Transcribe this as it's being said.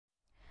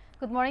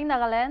Good morning,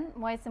 Nagaland.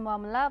 Moi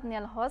Simamla, apni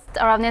host.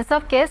 Aur apne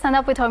sab ke Stand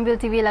Up with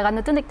HornbillTV laga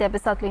notun ekta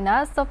episode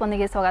lina sab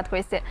onige swagat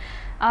korise.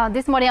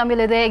 This morning ami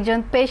lede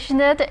ekjon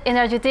passionate,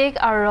 energetic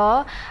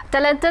aro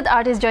talented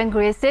artist join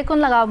korise. Kun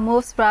laga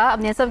moves pra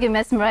apne sab ke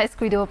mesmerize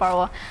kori dibo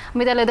paro.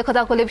 Ami ta lede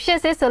khota kolib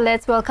shese, so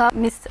let's welcome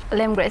Miss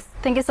Lamgrace.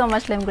 Thank you so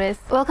much, Lamgrace.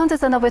 Welcome to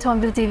Stand Up with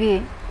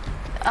HornbillTV.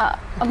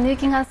 Apni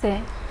kinga se?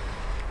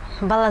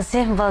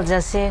 Balase,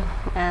 baljase,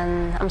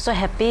 and I'm so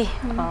happy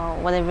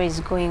whatever is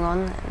going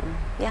on. And,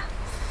 yeah.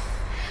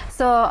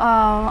 So,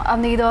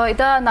 Amnido,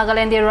 ita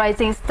Nagaland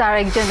rising star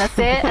ekjon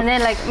ase, and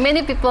then like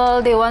many people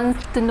they want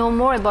to know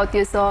more about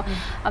you. So,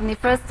 Amni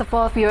first of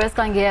all, viewers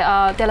can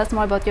tell us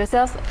more about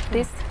yourself,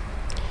 please.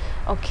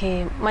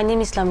 Okay, my name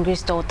is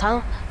Lamgrace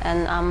Touthang,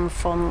 and I'm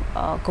from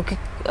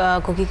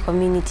Koki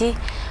community,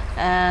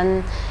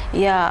 and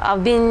yeah,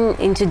 I've been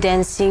into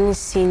dancing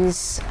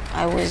since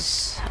I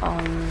was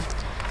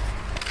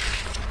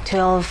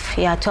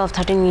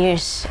 13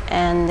 years,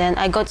 and then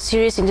I got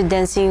serious into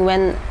dancing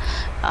when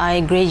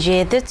I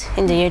graduated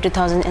in the year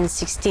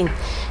 2016.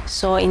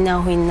 So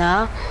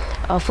ina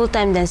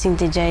full-time dancing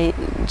te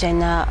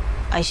jaina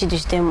I should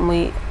just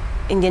my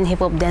Indian hip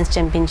hop dance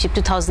championship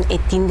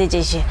 2018 de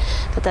jaise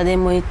to tade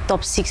my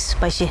top 6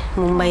 paise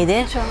Mumbai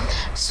de.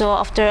 So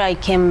after I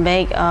came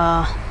back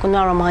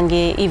kuna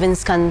ramange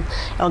events can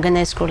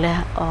organize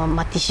korle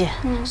matishe.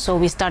 So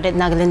we started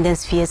Nagaland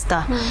Dance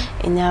Fiesta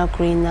in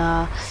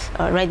Korea.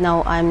 Right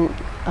now I'm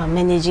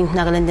managing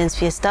Nagaland Dance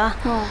Fiesta,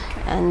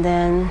 and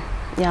then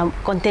yeah,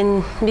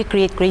 content we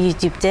create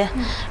YouTube te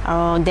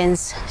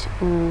dance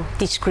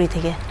teach create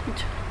again.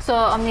 So,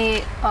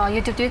 amni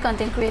YouTube tu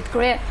content create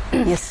kore.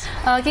 Yes.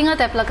 Kinga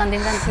type la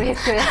content kan create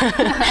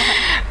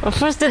kore.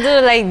 First to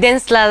do like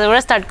dance la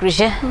start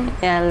krishe.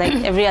 Yeah, like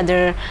every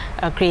other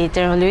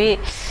creator. Only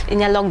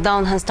in a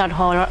lockdown han start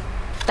horror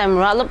time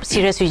ralop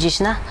serious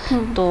vijis na.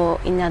 To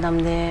in a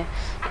damde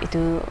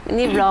itu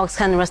ni vlogs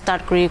kan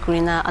start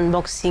kurina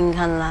unboxing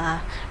kan la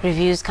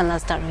reviews kan la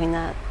start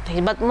hina.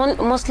 But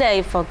mostly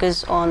I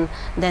focus on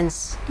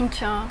dance.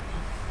 Acha.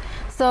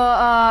 So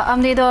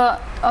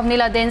amni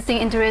la dancing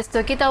interest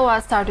to kita wa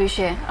start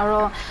wishe.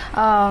 Aro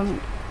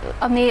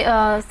amni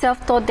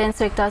self-taught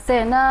dancer ekta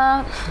se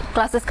na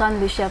classes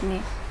kan wishe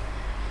apni.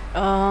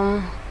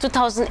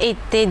 2008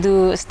 they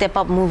do Step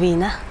Up movie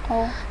na.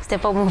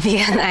 Step Up movie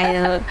kan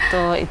I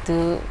to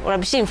itu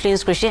rabishi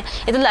influence krishe.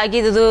 Itu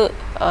lagi do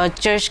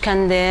church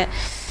kan de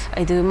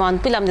itu man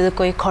pilam de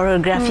koi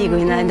choreography go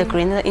ina the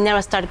Korean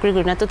ina start kuri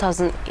na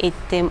 2008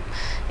 te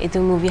itu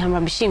movie ham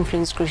rabishi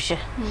influence krishe.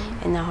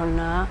 Ina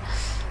horna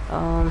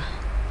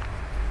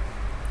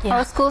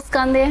yeah. Schools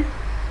can they?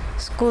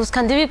 Schools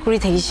can do kuri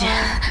thagi,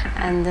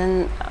 and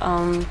then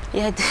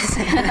yeah.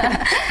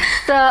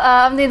 So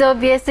apni do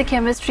BSc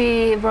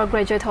chemistry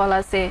graduate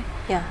hola se.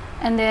 Yeah.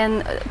 And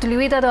then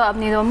Tuluida do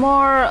apni do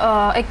more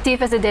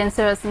active as a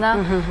dancer as na.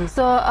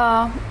 So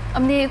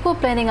apni ko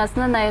planning as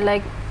na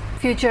like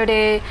future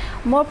day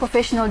more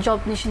professional job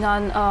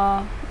nishinan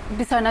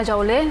bisarna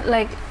jaule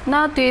like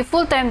na to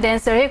full time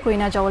dancer he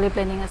kuina jaule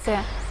planning ase.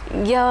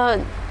 Yeah,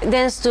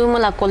 dance to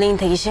mala calling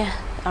thagi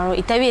aro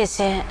itabi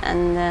ase,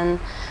 and then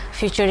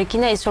future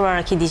kina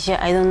isora rakhi dishe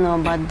I don't know,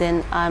 but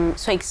then I'm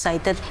so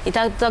excited.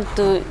 Itak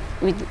to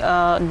with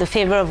the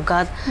favor of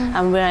God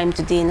I'm where I am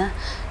today na,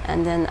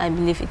 and then I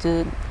believe it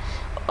will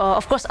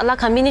of course Allah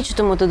kami ni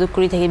chuto moto do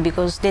kuri thagi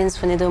because dance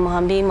fane do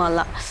mahambi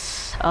mala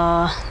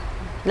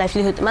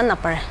livelihood man na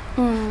pare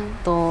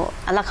to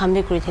Allah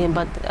kami kuri thagi,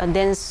 but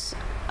dance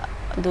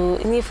do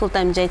any full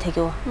time jai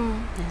thagyo.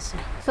 Yes.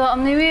 So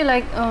amni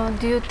like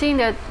do you think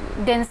that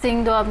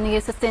dancing do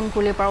apni sustain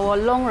kule par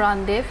long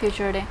run de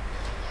future de?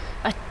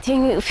 I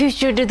think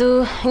future de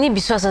do ni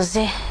biswas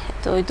ase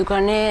to itu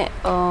karne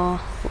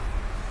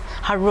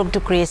hard work to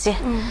create se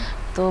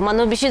to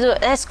mano bishi do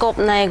scope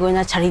nai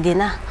goina chari de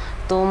na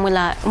to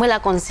mula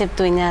concept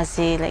to ina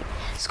ase like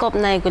scope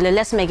nai gole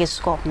let's make a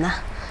scope na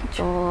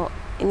to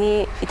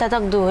ini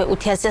itatak do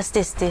uthiase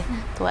teste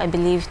to I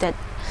believe that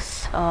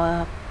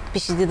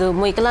bishi do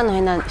moi kala no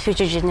na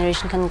future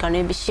generation kan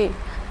karne bishi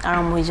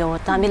aram hoi jaw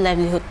ta mi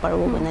livelihood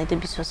parbo banai to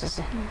biswas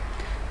ase.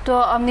 So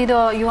amni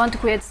do you want to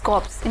create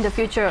scopes in the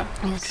future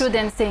through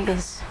dancing.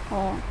 Yes.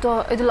 Oh,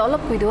 so it will all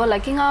up with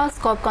like inga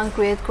scope can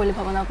create kole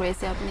bhavana kore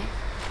se apni.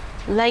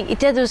 Like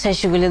ita do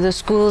seshugule do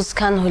schools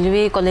can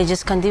holiwe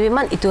colleges can dibi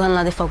man itu han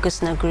la de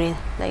focus na kore.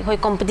 Like hoi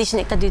competition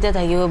ekta duita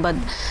thagyo but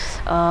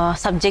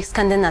subjects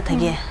kan de na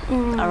thage.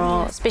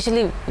 Aro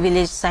especially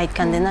village side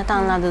kan de na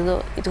tan la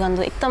do itu kan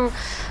do ekdam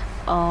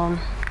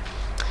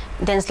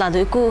dance la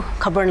do ku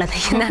khabar na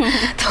thagi na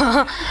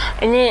to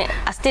ani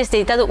aste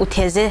ita do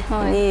utheze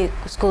ni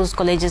schools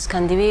colleges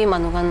kan dibi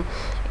manugan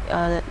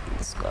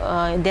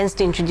dance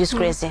to introduce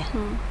crazy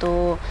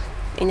to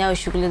ina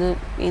usually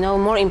do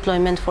more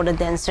employment for the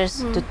dancers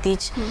to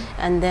teach,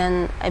 and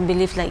then I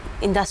believe like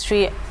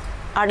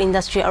art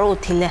industry aro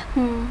uthile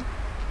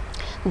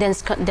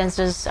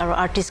dancers or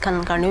artists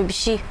kan karne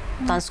bishi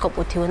tan scope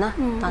uthiu na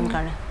tan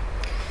karne.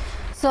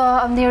 So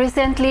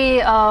recently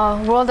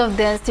World of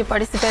Dance to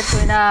participate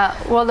kona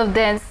World of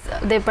Dance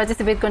they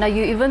participate kona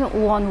you even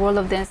won World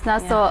of Dance na.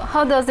 So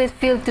how does it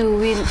feel to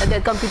win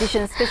that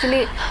competition,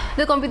 especially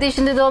the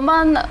competition the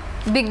man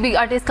big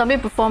artists come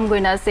perform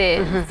kona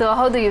say. So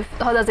how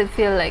does it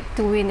feel like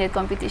to win that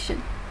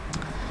competition?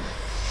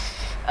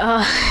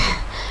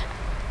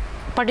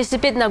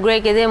 Participate na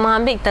great kede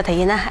mahambi ikta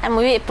thagi na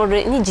ami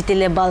ni jiti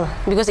level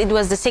because it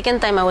was the second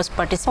time I was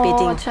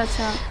participating. Oh, acha.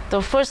 So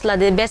first la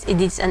the best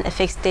edits and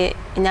effects te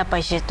ina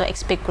paise to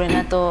expect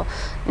korena to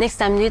next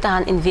time ni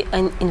tahan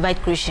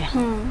invite krishe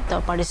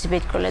to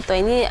participate korle to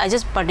ini I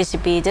just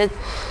participated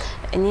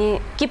ini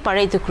ki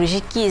pare to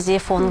krishe ki je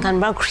phone kan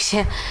ba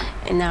krishe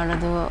ina la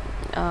do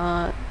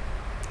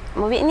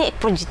movie ini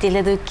project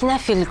le do kina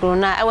feel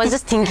korona I was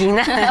just thinking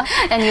na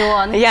and you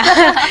won. Yeah.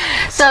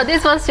 So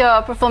this was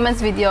your performance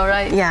video,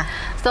 right? Yeah.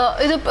 So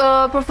itu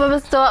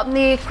performance to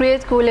apni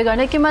create kule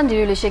karne kiman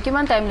diri lishe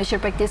kiman time lishe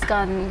practice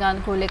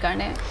kan kule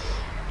karne.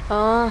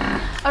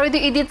 Or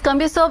the edit can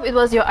be so it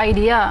was your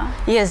idea.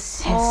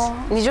 Yes.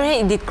 Nijor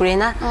he edit kore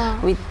na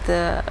with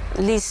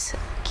list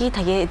ki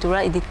thage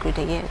itura edit kore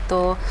thage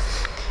to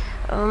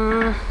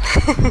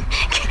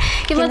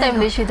कितना time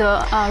Leshi तो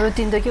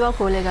routine तो किवा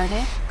कोले गाने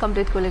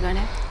complete कोले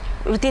गाने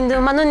routine तो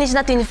मानो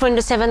निचना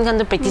 24/7 kan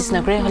to practice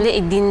na kore hole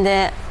ek din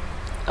de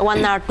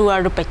 1 hour 2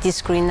 hour to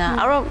practice kore na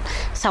aro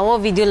sawo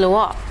video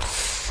lo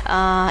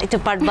ito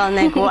part bal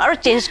na ko aro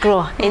change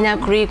kro ina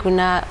kore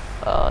kuna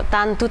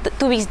tan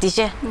 2 weeks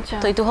dishe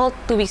to ito whole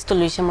 2 weeks to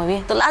luishe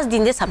movie to last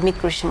din de submit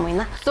kore moi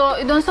na. So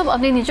you don't sub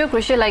apni nijo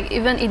kore like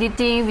even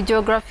editing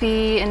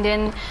videography and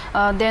then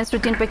dance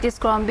routine practice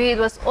krambi it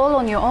was all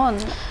on your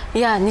own.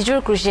 Yeah,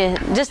 nijor kore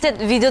just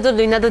that video to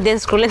luina to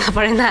dance kore na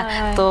pare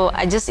na so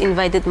I just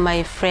invited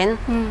my friend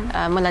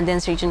mala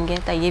dance region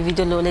ge ta ye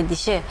video lo le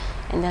dishe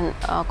and then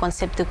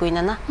concept to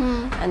koina na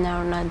and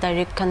na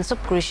direct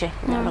concept kore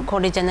na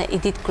kore jana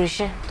edit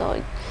kore to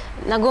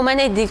nagumay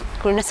na edit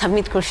kore na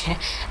submit kore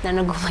na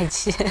nagumay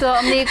ji. So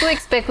amni ko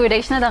expect ko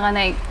direction na daga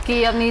na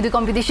ki amni do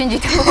competition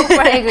jitu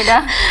pare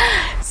guda.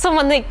 So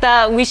mano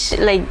ekta wish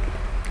like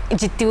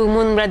jitu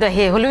mun brother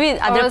he holwi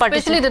other parties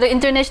especially to the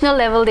international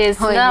level days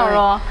na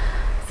ro.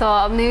 So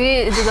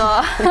amni do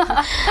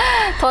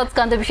thoughts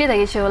kan to bishi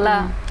thagi chola.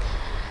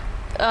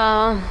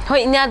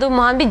 Hoi ina do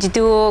mahambi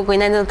jitu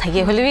koina no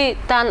thagi holwi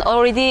tan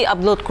already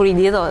upload kori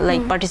di do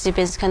like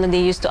participants kind of they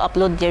used to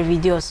upload their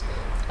videos.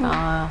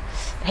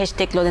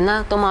 Hashtag lo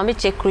dena to mami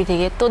check kuri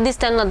thege to this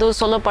time na do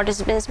solo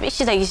participants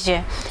beshi thagi she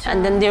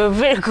and then they were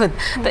very good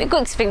to I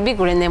could expect big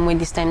kore ne moi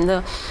this time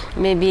though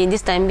maybe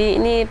this time bi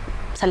ni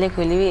select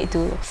holi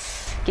to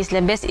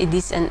kisle best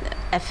edits and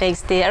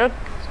effects they are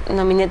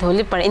nominate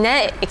holi par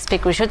ina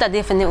expect kuri ta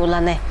definitely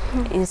ulane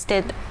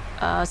instead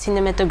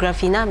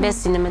cinematography na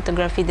best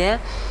cinematography there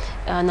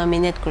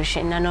nominate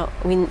kuri na no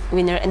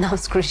winner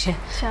announced kuri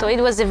so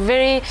it was a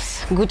very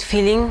good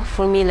feeling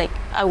for me like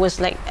I was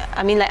like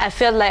I mean like I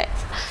felt like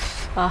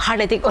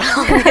heart attack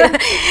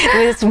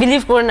with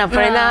belief corona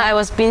parna I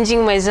was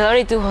pinching myself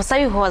to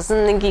hosabi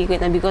hosan ki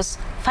because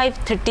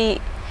 5:30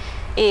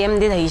 am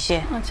de dhaise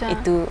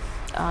itu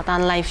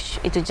tan live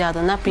itu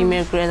jado na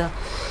premiere grade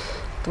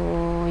to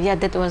yeah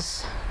that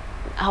was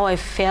how I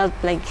felt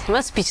like I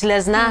was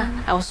speechless na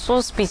I was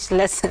so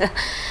speechless.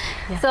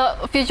 So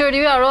future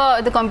you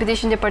are the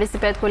competition they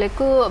participate kole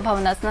ku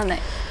bhavnas na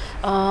nai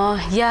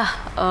yeah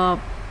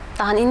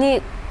tan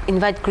ini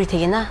invite kuri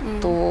thege na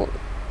to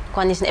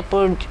condition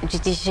apple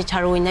GT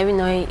charu ina we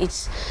know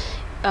it's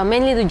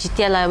mainly to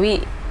GT la we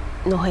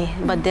no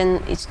but then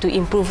it's to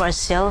improve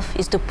ourselves,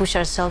 is to push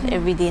ourselves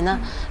every day na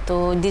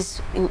so this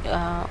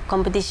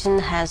competition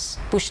has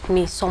pushed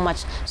me so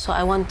much so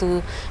I want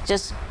to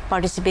just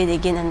participate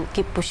again and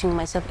keep pushing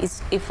myself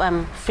if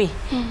I'm free.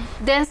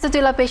 Dance to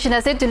tila patient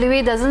as it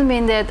doesn't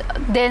mean that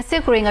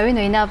dancing kuri ngawi no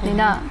ina apni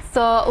na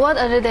so what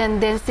other than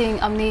dancing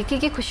amni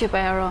ki khushi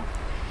payaro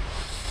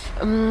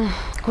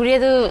Korea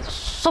do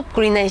sob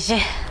Korea na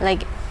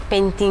like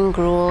painting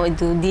grow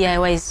do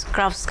DIY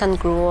crafts can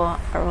grow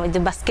or the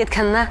basket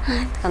kan na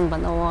kan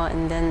banawa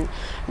and then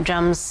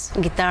drums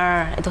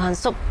guitar ito han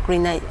sob Korea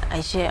na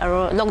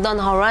or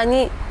lockdown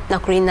horani na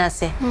Korea na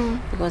se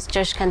because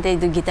church kan do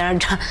guitar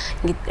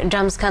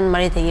drums kan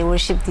mari thege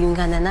worship team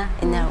kan na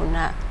ina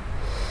una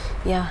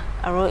yeah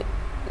or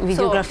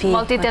videography so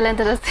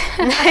multi-talented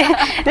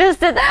just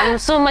that I'm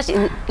so much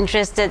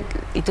interested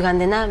ito kan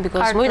na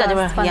because mo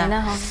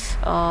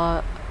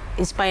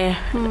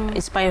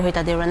inspire hoy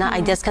ta dera na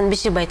ideas kan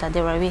bishi bai ta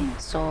dera wi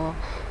so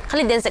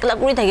khali dance ekla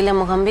kuri thagile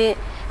mo kambi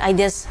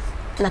ideas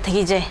na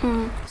thagi jay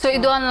so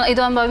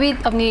idon ba wi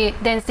apni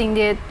dancing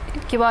de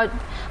kiba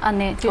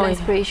ane to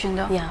inspiration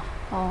do yeah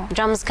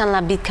drums kan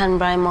la beat kan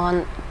brai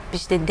mon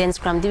bish de dance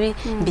kram dibi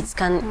beats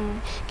kan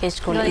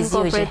catch ko easy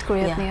ho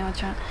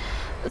jay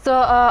so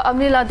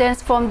amni la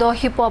dance form do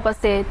hip hop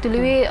ase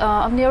tului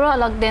amni ro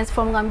alag dance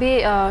form gambi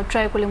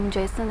try kole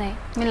munjai sanai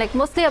I mean like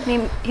mostly apni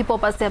hip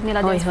hop ase apni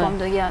la dance form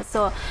do yeah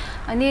so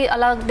ani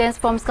alag dance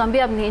forms gambi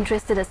apni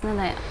interested asna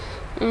na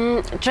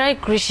try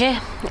krishe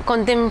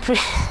contemporary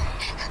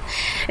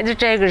itu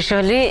try krishe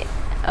li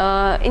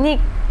ini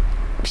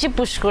bishi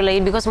push kuro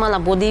lagi because mala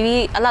body bi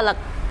alak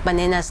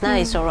bananas na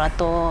isora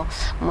to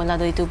mula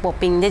do itu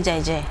popping de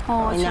jai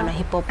ina na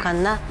hip hop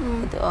kan na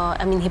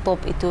I mean hip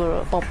hop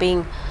itu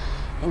popping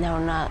ina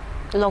na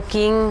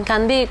locking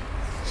kan bi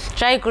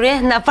try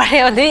kure na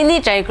pare odi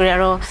ini try kure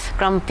aro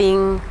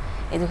cramping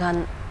itu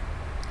kan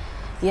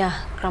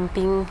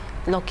cramping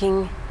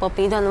locking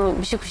popping itu anu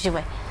bishi kushi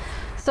bai.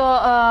 So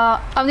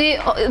apni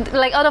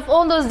like out of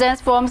all those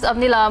dance forms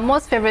apni la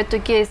most favorite to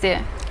ke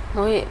se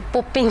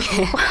popping.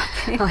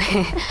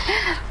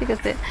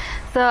 Because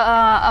so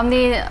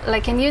apni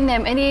like can you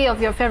name any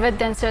of your favorite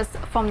dancers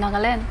from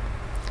Nagaland?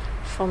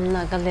 From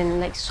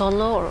Nagaland, like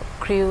solo or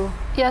crew?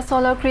 Yeah,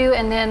 solo crew,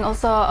 and then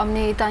also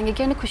apni tangi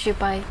kene kushi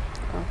pai.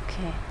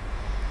 Okay.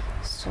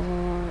 So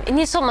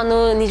ini so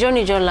manu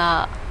nijo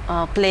la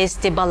place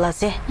table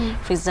ase.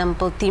 For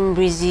example, Team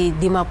Breezy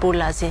Dimapur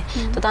la ase.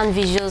 To tan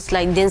visuals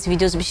like dance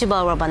videos bishi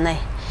bawa banai.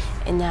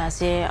 Ina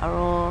ase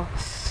aro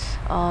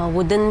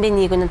wooden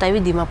beni ko na tayo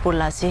Dimapur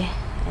la ase.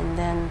 And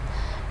then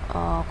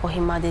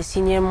Kohima de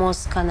senior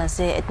most kan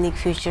ase, ethnic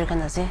future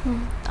kan ase.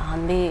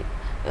 Tahan bi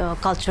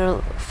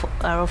cultural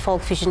aro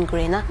folk fusion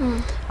kure na.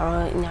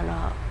 Aro ina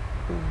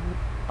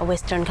na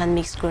western kan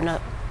mix kure na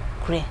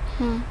kure.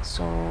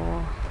 So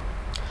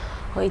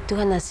itu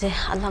kan ase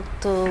alak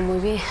to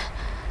movie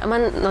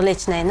aman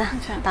knowledge na na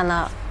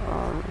tana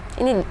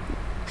ini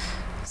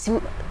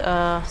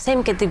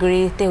same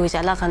category te hui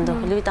ala kan do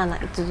lui tana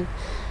itu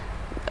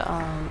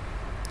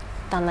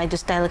tana itu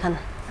style kan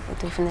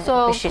itu fine.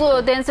 So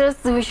cool dancers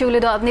usually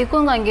do apni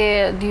kung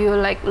ange do you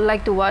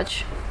like to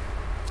watch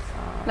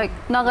like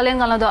Nagaland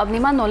kan do apni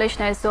man knowledge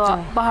na so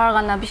bahar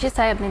kan na bishi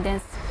sai apni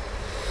dance.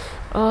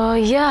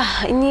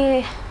 Yeah,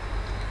 ini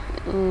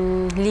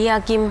Lia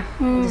Kim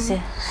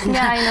jese.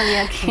 Yeah, I know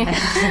Lia Kim.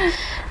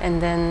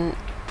 And then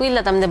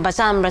puila tamde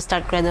bacham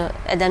start kredo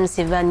Adam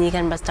Sivani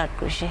kan start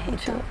krushe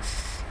itu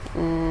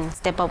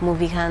step up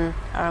movie kan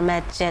or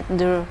match jet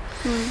dur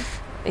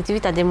itu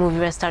kita de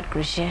movie start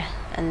krushe.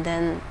 And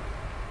then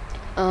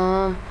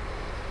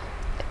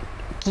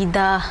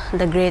Kida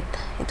the Great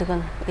itu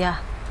kan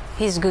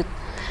he's good.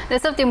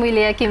 That's up to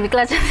Lia Kim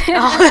class.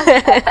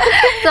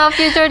 So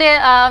future de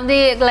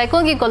the like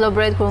kung ki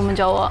collaborate ko mo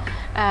jawa.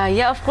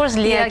 Yeah, of course,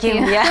 Lia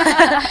Kim. Yeah,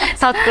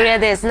 South Korea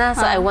des na.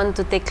 So I want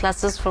to take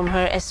classes from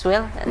her as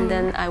well, and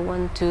then I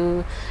want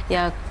to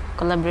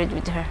collaborate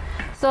with her.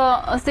 So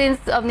since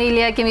apni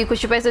Lia Kim ku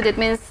shupai, so that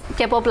means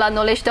K-pop la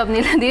knowledge to apni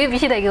la di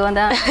bishi dagi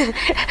wanda.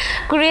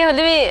 Korea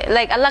holi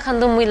like Allah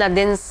khandu mui la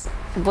dance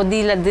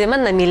body la de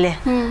man na mile.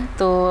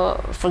 To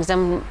for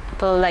example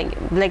like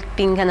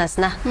Blackpink kan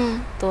asna.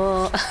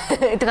 To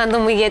itu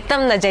khandu mui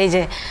getam na jai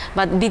je.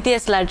 But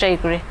BTS la try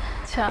kore.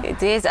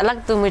 It is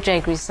alag to mui try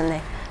kore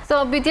sane.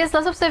 So BTS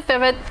la सबसे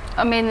favorite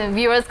I mean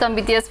viewers kan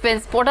BTS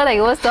fans porta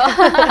lagi was तो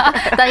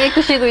ताकि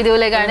खुशी कोई दो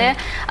लेगा ने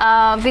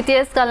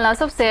BTS का ला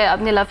सबसे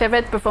अपने ला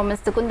favorite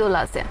performance तो कौन दो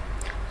ला से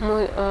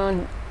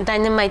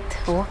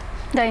Dynamite हो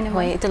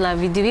Dynamite itu la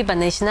video भी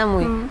बनाई ना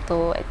मुई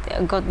तो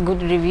got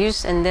good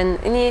reviews and then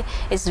ini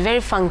it's very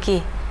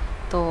funky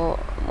तो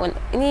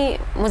ini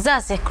मजा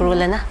से करो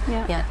लेना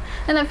yeah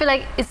and I feel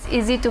like it's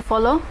easy to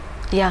follow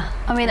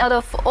I mean out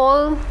of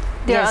all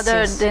there are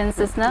other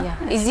dances na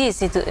easy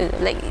to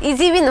like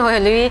easy भी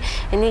नहीं है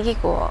इन्हीं की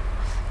को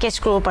catch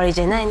करो पड़ी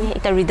जाए ना इन्हीं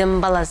इतना rhythm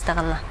balance तक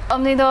ना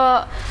हमने तो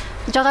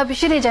जगह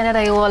पिछले नहीं जाने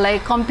रही वो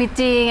like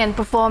competing and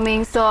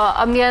performing so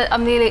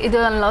हमने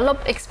इधर lot of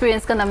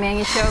experience का नाम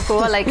यहाँ share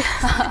करो like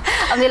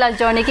हमने la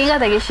journey की का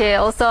था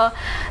share also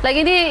like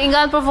इन्हीं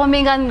इंगान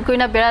performing kan कोई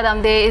ना बेरा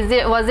दाम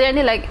दे was there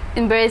any like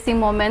embarrassing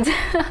moment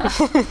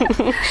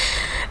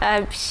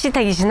shit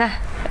था किसी ना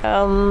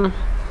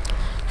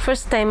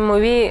first time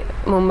movie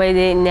Mumbai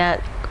de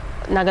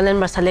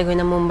Nagaland Barsale ko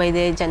na Mumbai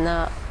de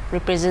jana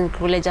represent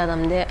kule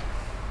jadam de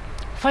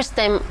first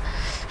time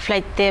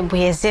flight te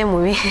buhese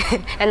movie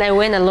and I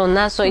went alone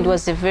na so it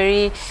was a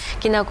very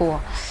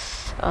kinako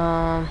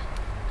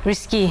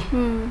risky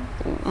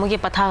muge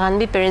pathagan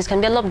bi parents can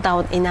be a lot of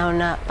doubt in our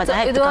na but so I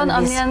have to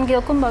convince amnian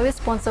gel kum bawi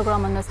sponsor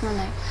gram anas na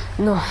nai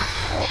no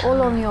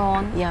all on your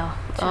own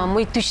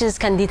moi tuitions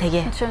kan di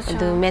thage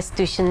the math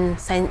tuition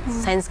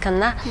science kan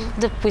na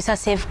the puisa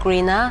save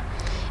krina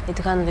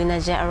itu kan vina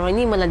ja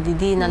aroni mala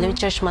didi na le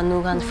church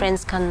manu kan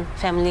friends kan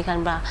family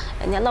kan ba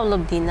ani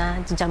love dina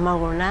jama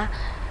gorna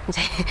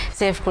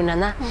save kurna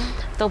na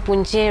to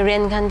punche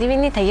rain kan di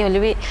ni thage holi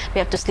we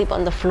have to sleep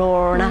on the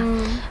floor na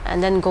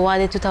and then goa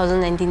de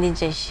 2019 de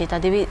jeshi ta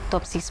de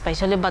top 6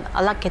 paisole but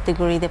alag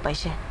category de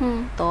paise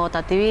to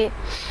ta de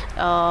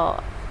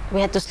we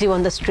had to sleep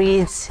on the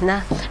streets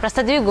na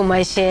rasta de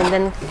gumai she and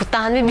then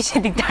kutan me biche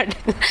diktar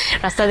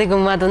rasta de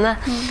guma do na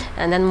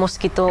and then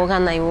mosquito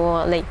kan I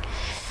wo like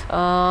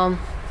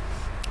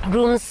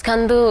rooms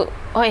kan do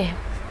oi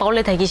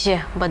paule thagi she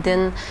but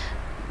then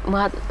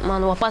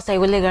man wapas ai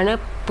gole garne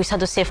puisa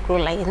to save kro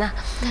lai na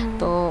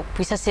to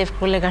puisa save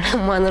kro le garne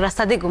man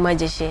rasta de gumai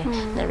je she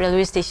na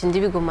railway station de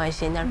bi gumai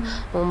she na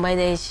Mumbai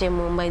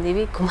de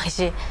bi gumai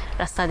she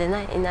rasta de na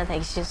ina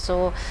thagi she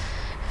so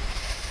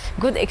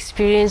good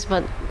experience,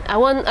 but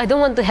I don't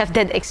want to have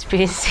that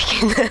experience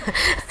again.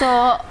 So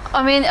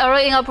I mean,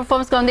 inga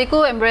performance kandi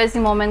ko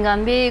embarrassing moment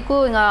gan bi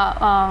ko inga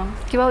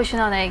kiba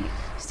hoshina na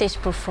stage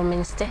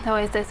performance te. How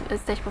is this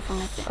stage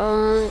performance?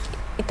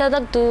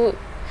 Itadak tu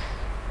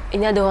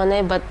inya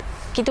dohane, but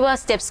kitwa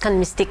steps kan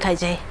mistake kai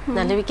jai.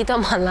 Nalebi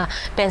kitwa mala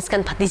pants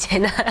kan phati jai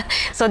na.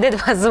 So that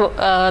was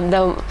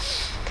the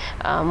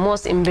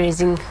most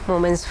embarrassing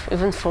moments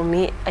even for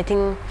me. I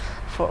think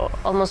for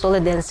almost all the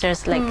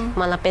dancers, like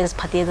mala pants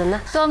phati da na.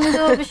 So me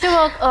do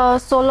bishwa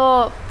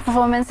solo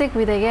performance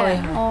with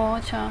again. Oh,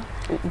 acha.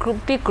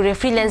 Group big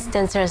freelance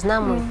dancers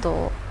na mo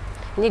to.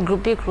 Ni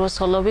group big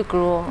solo big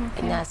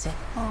inya se.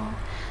 Oh.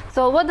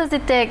 So what does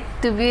it take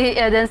to be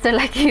a dancer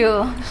like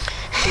you?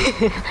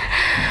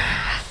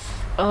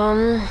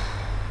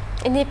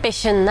 Ini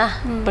passion na,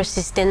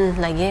 persistent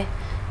lagi.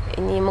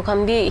 Ini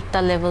mokambi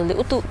ikta level de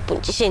utu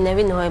punchi siya na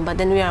binoy, but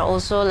then we are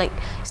also like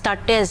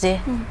starters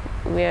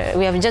we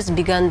have just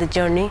begun the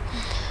journey.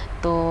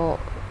 To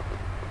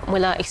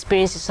mula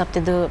experiences up to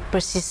the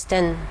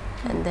persistent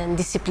and then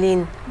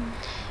discipline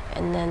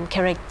and then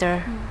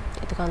character.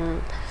 Ito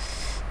kan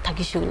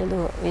tagisyo na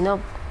do, you know,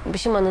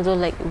 bishi man do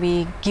like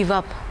we give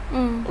up.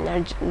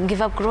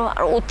 Give up grow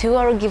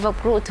or give up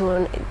grow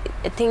to.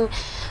 I think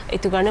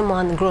itu karena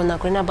mohan grow na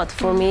karena, but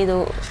for me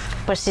the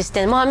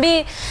persistent mohan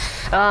bi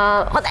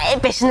what I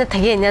passionate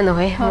thagi niya no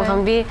hai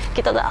mohan bi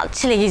kita da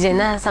अच्छी लगी जाए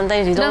ना.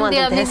 Sometimes we don't want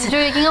to dance. जो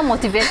ये किंगा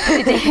motivate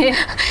करते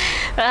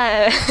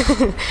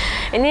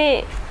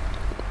ini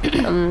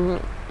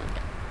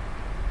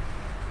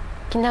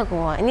kina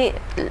ko ini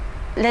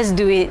let's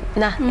do it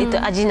nah itu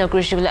aji na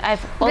crucial.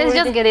 Let's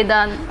just get it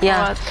done.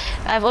 Yeah,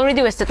 I've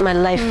already wasted my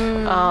life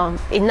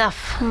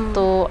enough.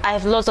 So I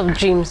have lots of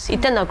dreams.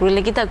 Ita na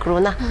crucial kita grow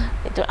na.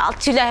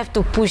 Actually I have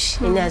to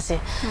push ina se.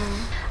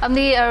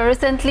 Amni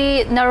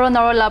recently naro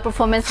la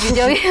performance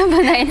video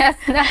banai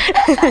na.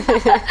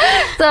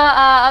 So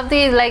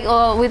amni like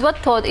with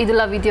what thought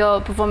idula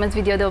video performance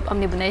video do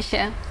amni banai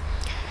siya?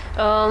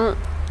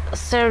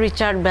 Sir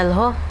Richard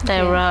Belho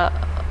taira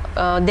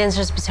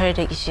dancers bisari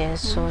takishe.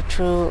 So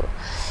through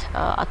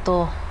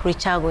ato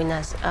Richard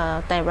goina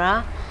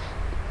taira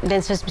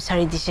dancers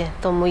bisari dishe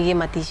to muye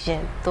matishe.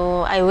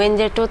 To I went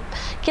there to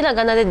kila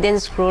gana de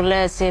dance scroll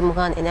se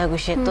mukan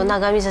inagushe to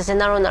nagami sa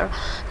naro.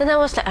 Then I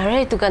was like,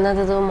 alright, to gana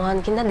de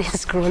mukan kina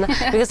dance scroll na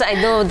because I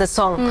know the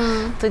song.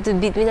 To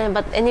beat me na,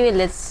 but anyway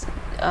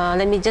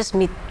let me just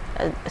meet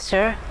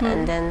sir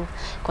and then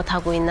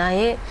kotha goina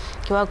he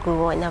kiwa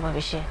grow ina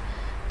babishe.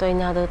 To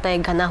ina do tay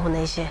gana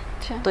hunai she.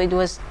 To it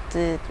was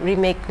the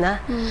remake na.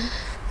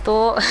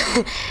 To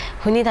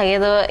huni thage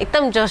do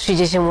ekdam josh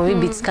je movie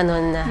beats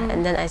kanon na,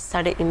 and then I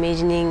started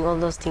imagining all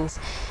those things.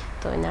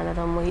 To ina na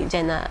do mo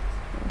jena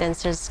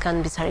dancers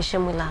kan bisari she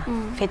mula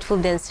faithful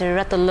dancer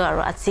ratolo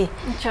aro atsi.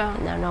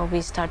 And now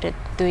we started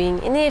doing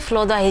ini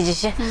flow da he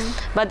je,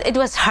 but it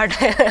was hard.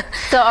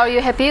 So are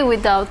you happy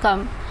with the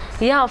outcome?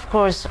 Yeah, of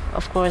course.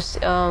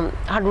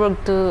 Hard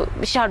work to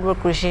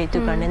rishi to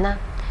karne na.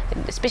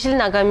 Especially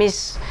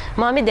Nagamis,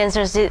 mami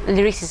dancers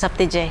lyrics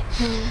sabte jai.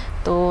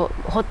 To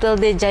hotel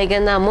de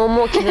jaiga na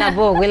momo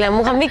khilabo gila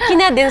mukhambi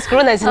kina dance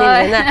corona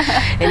jina na.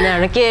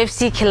 And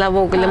KFC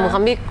khilabo gila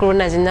mukhambi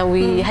corona jina.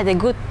 We had a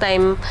good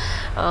time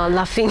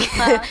laughing.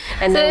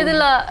 And so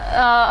idula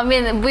I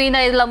mean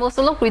buina idula mo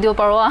solo video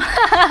parwa.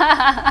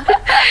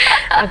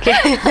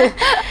 Okay.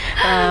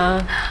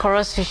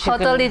 Chorus fish.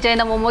 Hotel de jai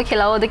na momo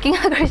khilabo de kinga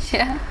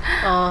karsya.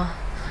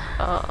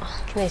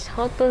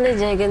 Hotel de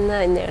jaiga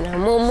na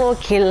momo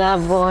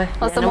khilabo.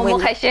 Also momo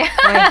khaishe.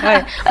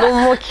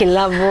 Momo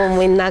khilabo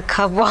muina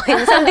khabo.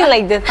 Something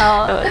like that.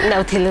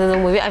 Now till the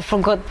movie I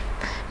forgot.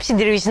 She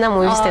did na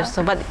movie steps,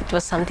 but it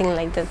was something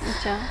like that.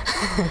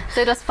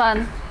 So it was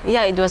fun.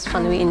 Yeah, it was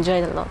fun. We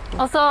enjoyed a lot.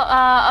 Also,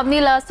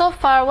 Abnila, so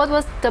far, what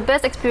was the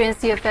best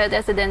experience you have had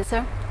as a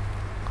dancer?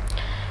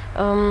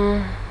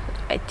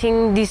 I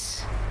think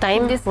this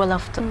time wall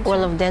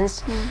of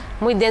dance.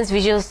 My dance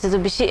visuals to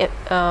be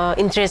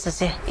interest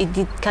ase.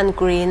 Edit kan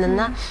Korean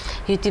na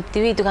YouTube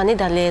TV to kani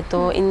dale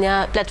to in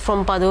a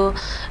platform pado.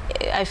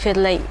 I feel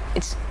like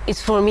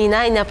it's for me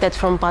na in a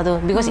platform pado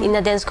because in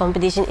a dance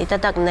competition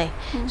itatak nai.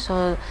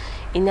 So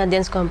in a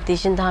dance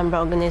competition the Hambra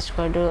organized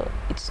kardo.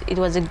 It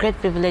was a great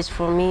privilege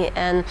for me,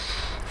 and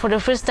for the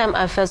first time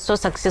I felt so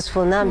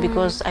successful na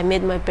because I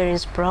made my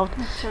parents proud.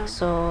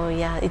 So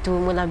yeah, it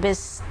was my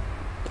best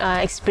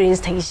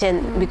experience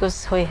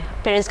because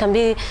parents can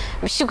be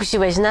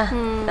kushi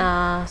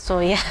na. So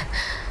yeah.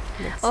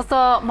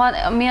 Also,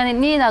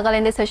 ni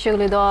Nagaland is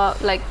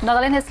like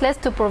Nagaland has less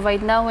to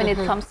provide now when it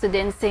comes to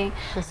dancing.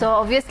 So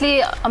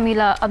obviously,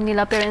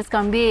 Amnila parents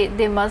can be,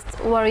 they must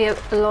worry a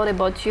lot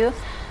about you.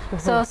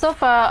 So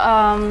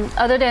far,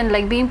 other than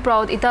like being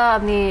proud, ita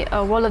Amni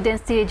World of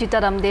Dance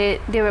jitaram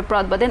they were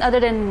proud. But then other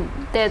than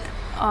that,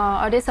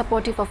 are they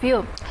supportive of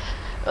you?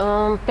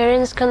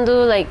 Parents can do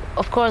like,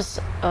 of course,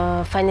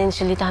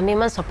 financially tahami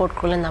man support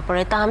kulan na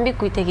pare tahambi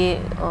kuitegi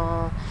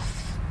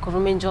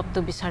government job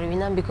to bisari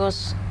na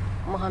because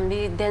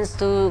mahambi dance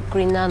to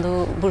Krina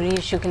do buri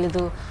shukili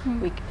do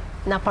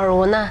na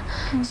parona.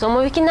 So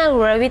mo kina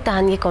rabi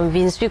tahan ki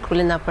convince bi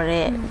krule na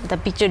pare. The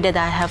picture that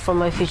I have for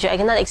my future, I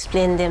cannot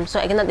explain them. So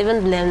I cannot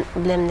even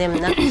blame them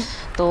na.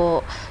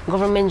 To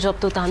government job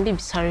to tahan bi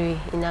bisari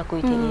ina ko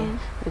ite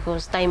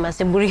because time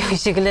ase buri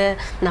hoisigle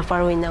na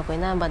paro ina ko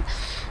na, but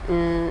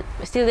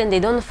still then they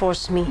don't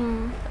force me.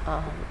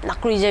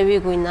 Nakuri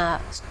jabi ko ina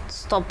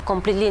stop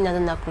completely na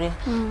nakuri.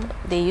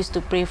 They used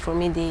to pray for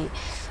me. They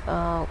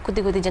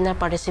kuti jana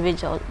participate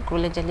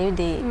krule jale,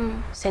 they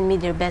send me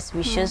their best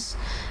wishes.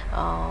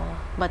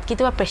 But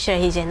kita pressure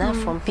hi jay na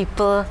from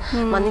people.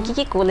 Man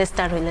ki college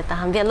start hoile ta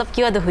ham bi alop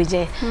kiwa do hui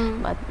jay.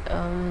 But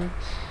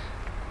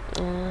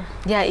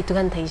yeah, itu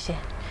kan thai se.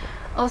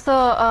 Also,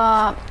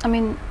 I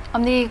mean,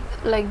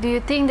 like, do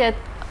you think that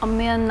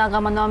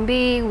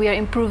Nagamanambi we are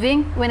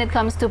improving when it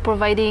comes to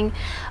providing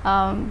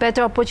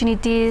better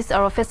opportunities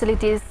or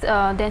facilities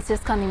dancers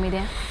kan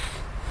imide?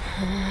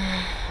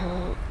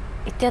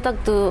 Itya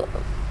tak tu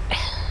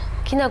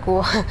kina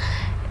ko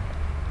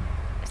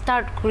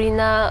start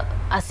kurina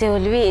ase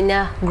holwi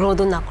ina grow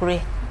do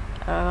nakure.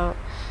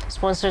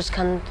 Sponsors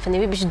can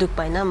fanibi bish duk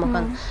pai na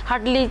makan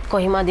hardly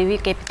Kohima Devi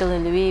capital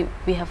holwi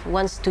we have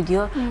one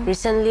studio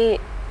recently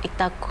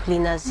ikta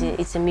khulina se.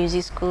 It's a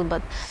music school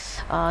but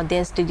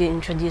dance studio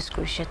introduced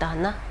kurse ta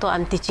na, to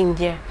I'm teaching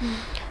there.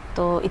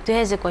 To itu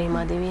hai je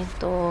Kohima Devi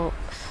to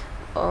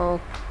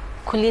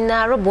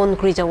khulina ro bon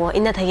kuri jawo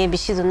ina thage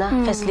bishi do na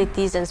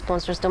facilities and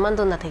sponsors to man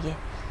do na thage.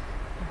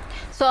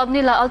 So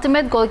apni la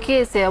ultimate goal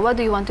ki se, what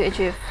do you want to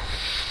achieve?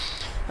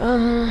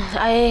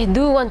 I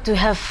do want to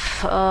have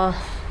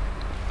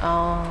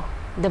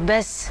the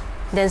best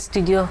dance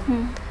studio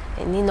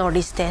in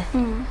Northeast.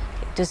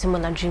 Itu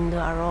similar dream do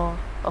aro.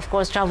 Of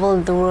course,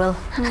 travel the world.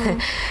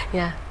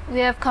 Yeah. We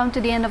have come to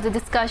the end of the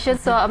discussion.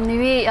 So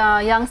apni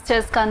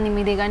youngsters kan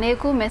nimide gane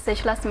ku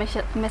last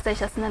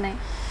message asna nai.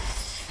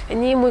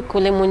 Ini mui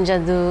kule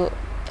munja do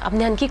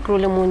apni han ki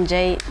krule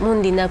munjai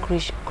mundina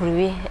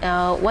kruwi.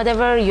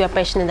 Whatever you are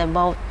passionate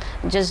about,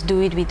 just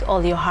do it with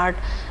all your heart.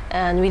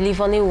 And we live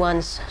only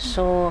once,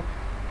 so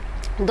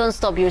don't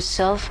stop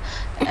yourself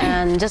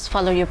and just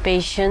follow your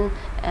passion,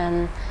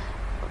 and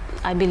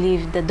I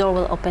believe the door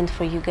will open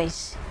for you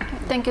guys.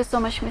 Thank you so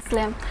much, Miss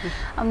Lam.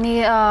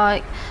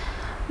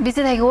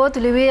 Visit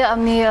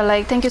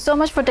like thank you so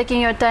much for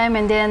taking your time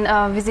and then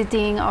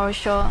visiting our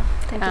show.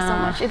 Thank you so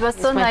much. It was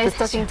so nice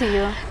talking to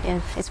you.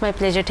 Yes, it's my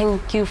pleasure.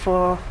 Thank you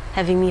for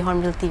having me,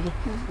 HornbillTV.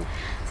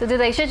 So the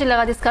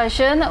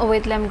discussion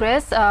with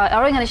Lamgrace.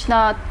 Our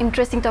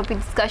interesting topic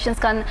discussions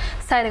can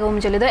side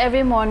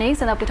every morning.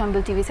 So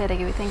HornbillTV side.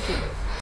 Thank you.